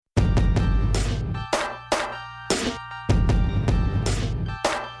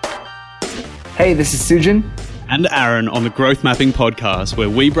Hey, this is Sujin and Aaron on the Growth Mapping Podcast,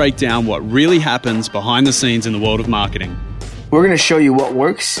 where we break down what really happens behind the scenes in the world of marketing. We're going to show you what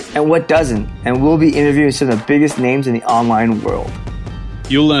works and what doesn't, and we'll be interviewing some of the biggest names in the online world.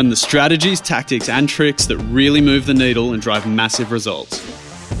 You'll learn the strategies, tactics, and tricks that really move the needle and drive massive results.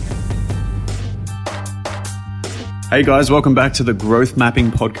 Hey guys, welcome back to the Growth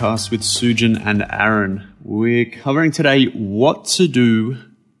Mapping Podcast with Sujin and Aaron. We're covering today what to do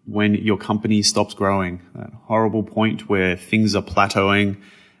when your company stops growing. That horrible point where things are plateauing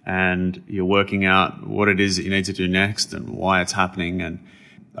and you're working out what it is that you need to do next and why it's happening. And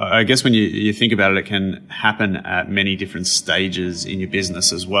I guess when you think about it, it can happen at many different stages in your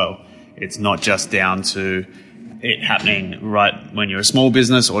business as well. It's not just down to it happening right when you're a small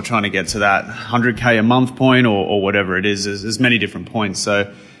business or trying to get to that 100K a month point or whatever it is. There's many different points.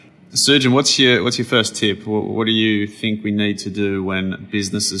 So, Surgeon, what's your first tip? What do you think we need to do when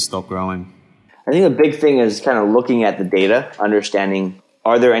businesses stop growing? I think the big thing is kind of looking at the data, understanding,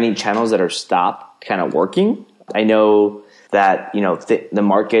 are there any channels that are stopped kind of working? I know that,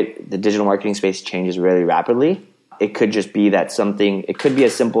 the digital marketing space changes really rapidly. It could just be that it could be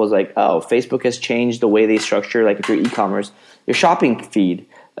as simple as Facebook has changed the way they structure, like if you're e-commerce, your shopping feed,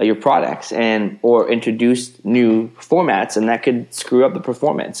 your products, or introduced new formats, and that could screw up the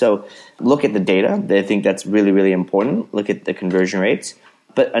performance. So look at the data. I think that's really, really important. Look at the conversion rates.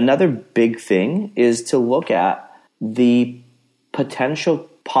 But another big thing is to look at the potential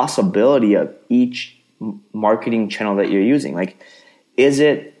possibility of each marketing channel that you're using. Like, is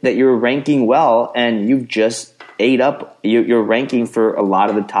it that you're ranking well and you've just ate up, you're ranking for a lot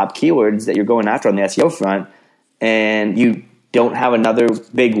of the top keywords that you're going after on the SEO front, and you don't have another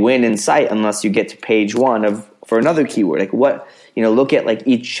big win in sight unless you get to page one for another keyword? Like look at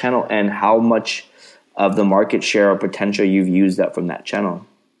each channel and how much of the market share or potential you've used up from that channel.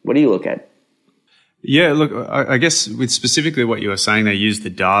 What do you look at? Yeah, look, I guess with specifically what you were saying, they use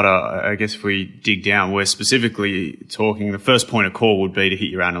the data. I guess if we dig down, we're specifically talking, the first point of call would be to hit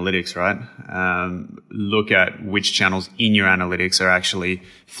your analytics, right? Look at which channels in your analytics are actually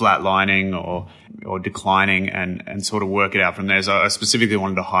flatlining or declining and sort of work it out from there. So I specifically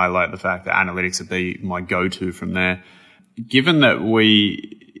wanted to highlight the fact that analytics would be my go-to from there. Given that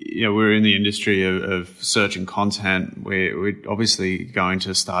we're in the industry of search and content, we're obviously going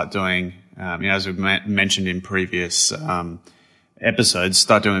to start doing, as we've mentioned in previous episodes,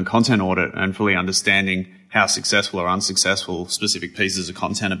 start doing a content audit and fully understanding how successful or unsuccessful specific pieces of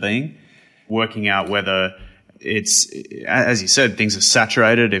content are being, working out whether it's, as you said, things are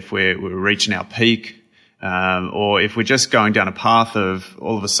saturated, if we're reaching our peak, or if we're just going down a path of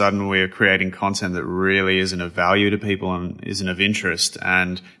all of a sudden we're creating content that really isn't of value to people and isn't of interest,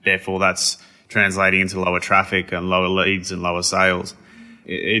 and therefore that's translating into lower traffic and lower leads and lower sales.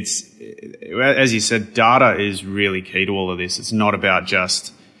 It's, as you said, data is really key to all of this. It's not about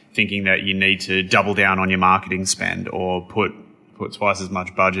just thinking that you need to double down on your marketing spend or put twice as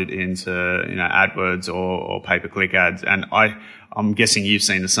much budget into AdWords or pay-per-click ads. And I'm guessing you've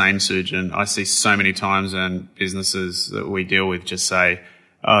seen the same, Sujin. I see so many times when businesses that we deal with just say,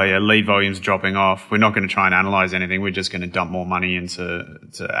 oh yeah, lead volume's dropping off. We're not going to try and analyze anything. We're just going to dump more money into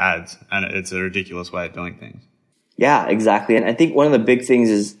ads. And it's a ridiculous way of doing things. Yeah, exactly. And I think one of the big things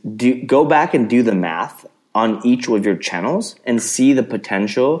is go back and do the math on each of your channels and see the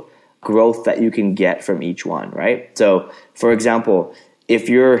potential growth that you can get from each one, right? So, for example, if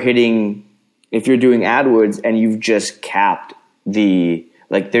you're doing AdWords and you've just capped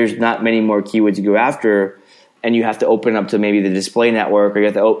there's not many more keywords to go after, and you have to open up to maybe the display network, or you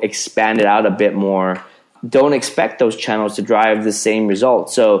have to expand it out a bit more, don't expect those channels to drive the same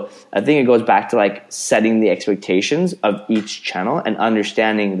results. So I think it goes back to setting the expectations of each channel and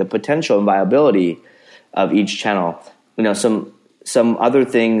understanding the potential and viability of each channel. Some other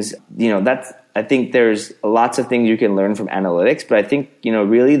things, I think there's lots of things you can learn from analytics, but I think,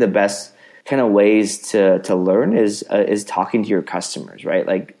 really the best kind of ways to learn is talking to your customers, right?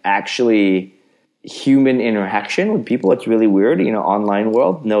 Like actually human interaction with people. It's really weird, online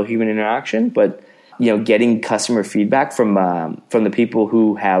world, no human interaction, but getting customer feedback from the people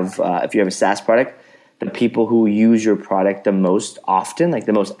who have, if you have a SaaS product, the people who use your product the most often, like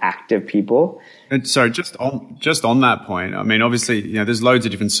the most active people. And so just on that point, I mean, obviously, there's loads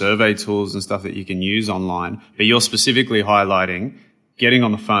of different survey tools and stuff that you can use online, but you're specifically highlighting getting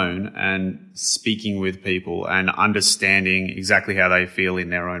on the phone and speaking with people and understanding exactly how they feel in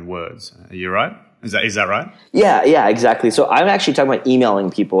their own words. Are you right? Is that right? Yeah, exactly. So I'm actually talking about emailing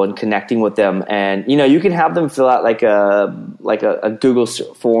people and connecting with them, and you can have them fill out like a Google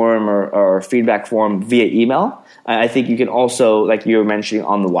form or a feedback form via email. I think you can also, like you were mentioning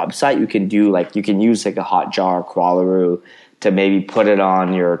on the website, you can use like a Hotjar, Qualaroo to maybe put it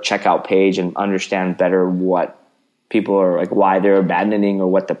on your checkout page and understand better what people are like, why they're abandoning or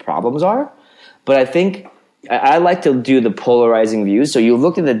what the problems are. But I think I like to do the polarizing views. So you've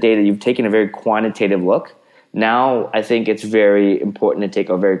looked at the data, you've taken a very quantitative look. Now I think it's very important to take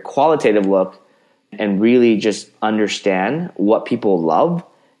a very qualitative look and really just understand what people love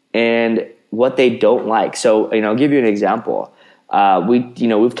and what they don't like. So, I'll give you an example.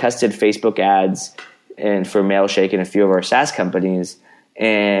 We've tested Facebook ads and for Mailshake and a few of our SaaS companies,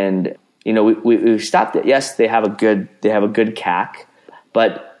 and we stopped it. Yes, they have a good CAC,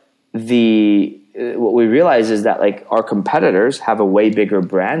 but what we realize is that like our competitors have a way bigger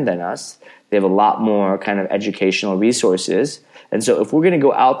brand than us. They have a lot more kind of educational resources. And so if we're going to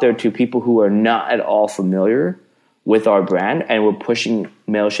go out there to people who are not at all familiar with our brand and we're pushing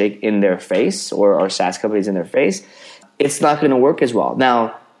Mailshake in their face or our SaaS companies in their face, it's not going to work as well.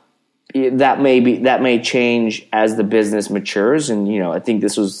 Now, that may change as the business matures. And, I think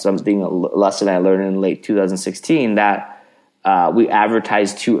this was a lesson I learned in late 2016 that we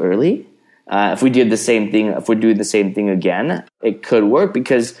advertised too early. If we're doing the same thing again, it could work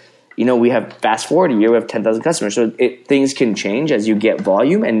because, we have fast forward a year, we have 10,000 customers. So things can change as you get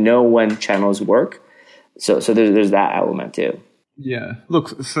volume and know when channels work. So there's that element too. Yeah.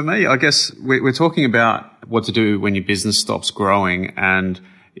 Look, for me, I guess we're talking about what to do when your business stops growing, and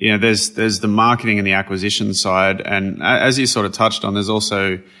there's the marketing and the acquisition side, and as you sort of touched on, there's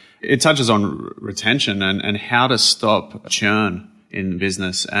also it touches on retention and how to stop churn in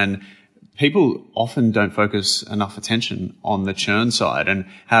business. And people often don't focus enough attention on the churn side and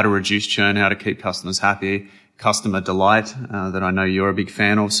how to reduce churn, how to keep customers happy, customer delight, that I know you're a big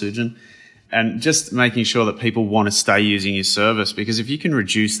fan of, Sujin. And just making sure that people want to stay using your service, because if you can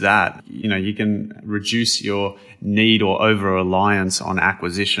reduce that, you can reduce your need or over-reliance on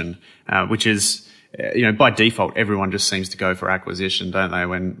acquisition, which is, by default, everyone just seems to go for acquisition, don't they,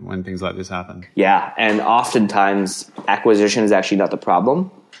 when things like this happen? Yeah, and oftentimes acquisition is actually not the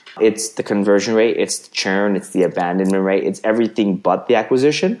problem. It's the conversion rate, it's the churn, it's the abandonment rate, it's everything but the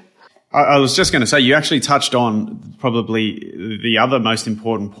acquisition. I was just going to say, you actually touched on probably the other most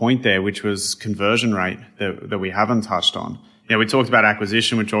important point there, which was conversion rate that we haven't touched on. We talked about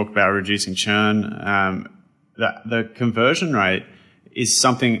acquisition, we talked about reducing churn. The conversion rate is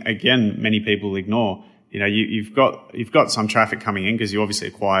something, again, many people ignore. You've got some traffic coming in because you obviously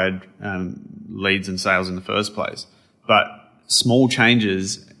acquired leads and sales in the first place, but small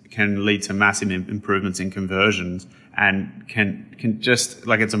changes can lead to massive improvements in conversions. And can just,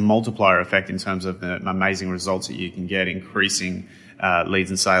 like, it's a multiplier effect in terms of the amazing results that you can get increasing leads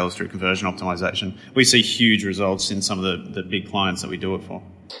and sales through conversion optimization. We see huge results in some of the big clients that we do it for.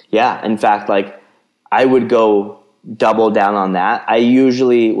 Yeah, in fact, like, I would go double down on that. I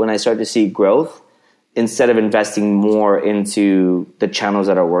usually, when I start to see growth, instead of investing more into the channels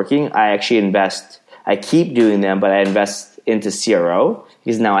that are working, I keep doing them, but I invest into CRO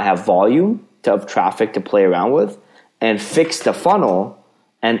because now I have volume of traffic to play around with, and fix the funnel,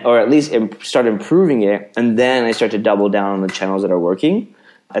 or at least start improving it, and then I start to double down on the channels that are working.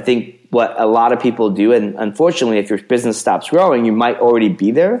 I think what a lot of people do, and unfortunately if your business stops growing, you might already be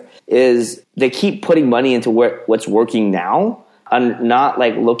there, is they keep putting money into what's working now, and not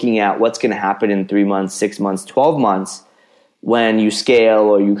like looking at what's going to happen in 3 months, 6 months, 12 months when you scale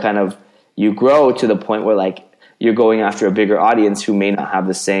or you grow to the point where like you're going after a bigger audience who may not have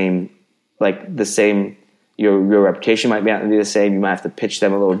the same your reputation might not be the same. You might have to pitch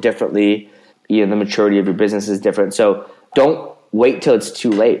them a little differently. The maturity of your business is different. So don't wait till it's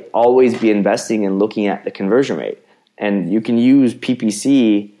too late. Always be investing and looking at the conversion rate. And you can use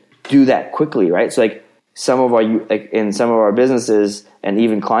PPC, do that quickly, right? So like in some of our businesses and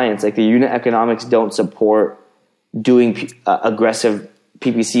even clients, like the unit economics don't support doing aggressive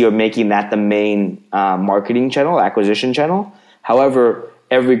PPC or making that the main marketing channel, acquisition channel. However,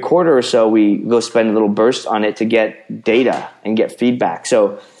 every quarter or so, we go spend a little burst on it to get data and get feedback.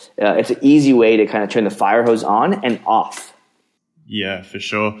 So it's an easy way to kind of turn the fire hose on and off. Yeah, for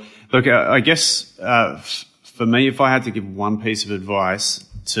sure. Look, I guess for me, if I had to give one piece of advice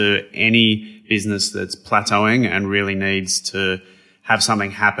to any business that's plateauing and really needs to have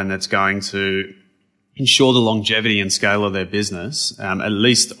something happen that's going to ensure the longevity and scale of their business, at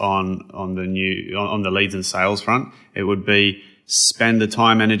least on the leads and sales front, it would be spend the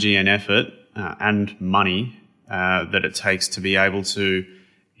time, energy, and effort and money that it takes to be able to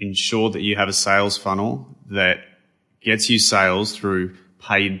ensure that you have a sales funnel that gets you sales through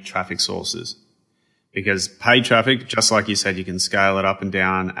paid traffic sources. Because paid traffic, just like you said, you can scale it up and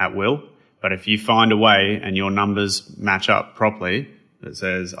down at will. But if you find a way and your numbers match up properly, that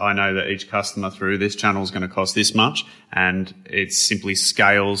says, I know that each customer through this channel is going to cost this much, and it simply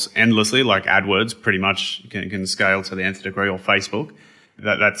scales endlessly, like AdWords pretty much can scale to the nth degree, or Facebook.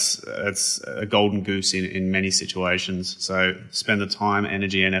 That's a golden goose in many situations. So spend the time,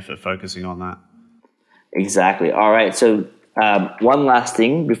 energy, and effort focusing on that. Exactly. All right. So one last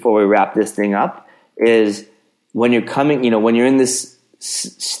thing before we wrap this thing up is when you're when you're in this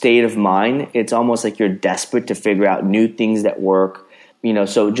state of mind, it's almost like you're desperate to figure out new things that work.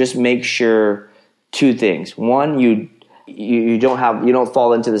 So just make sure two things. One, you don't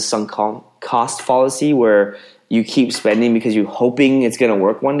fall into the sunk cost fallacy where you keep spending because you're hoping it's going to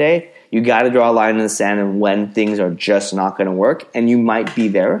work one day. You got to draw a line in the sand and when things are just not going to work, and you might be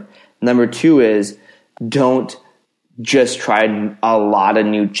there. Number two is don't just try a lot of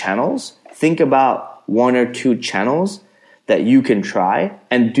new channels. Think about one or two channels that you can try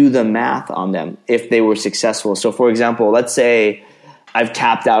and do the math on them if they were successful. So for example, let's say I've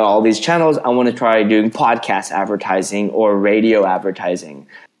tapped out all these channels. I want to try doing podcast advertising or radio advertising.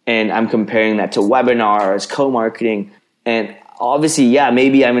 And I'm comparing that to webinars, co-marketing. And obviously,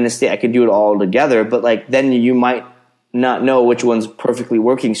 maybe I'm in a state I could do it all together, but then you might not know which one's perfectly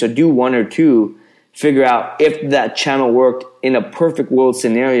working. So do one or two, figure out if that channel worked in a perfect world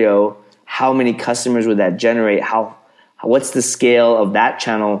scenario, how many customers would that generate? What's the scale of that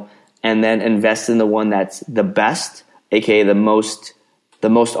channel? And then invest in the one that's the best, aka the most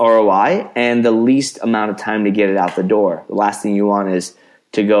ROI and the least amount of time to get it out the door. The last thing you want is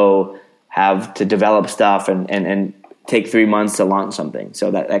to go have to develop stuff and take 3 months to launch something.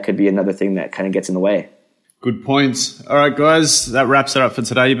 So that could be another thing that kind of gets in the way. Good points. All right, guys, that wraps it up for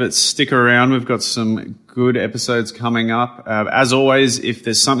today, but stick around. We've got some good episodes coming up. As always, if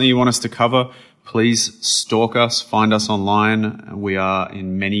there's something you want us to cover, please stalk us, find us online. We are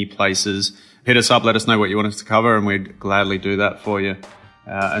in many places. Hit us up, let us know what you want us to cover, and we'd gladly do that for you.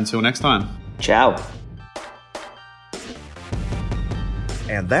 Until next time. Ciao.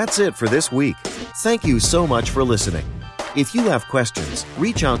 And that's it for this week. Thank you so much for listening. If you have questions,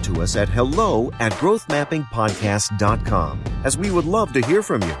 reach out to us at hello@growthmappingpodcast.com, as we would love to hear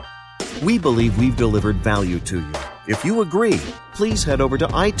from you. We believe we've delivered value to you. If you agree, please head over to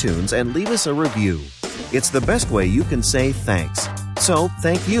iTunes and leave us a review. It's the best way you can say thanks. So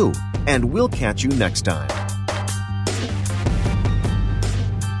thank you, and we'll catch you next time.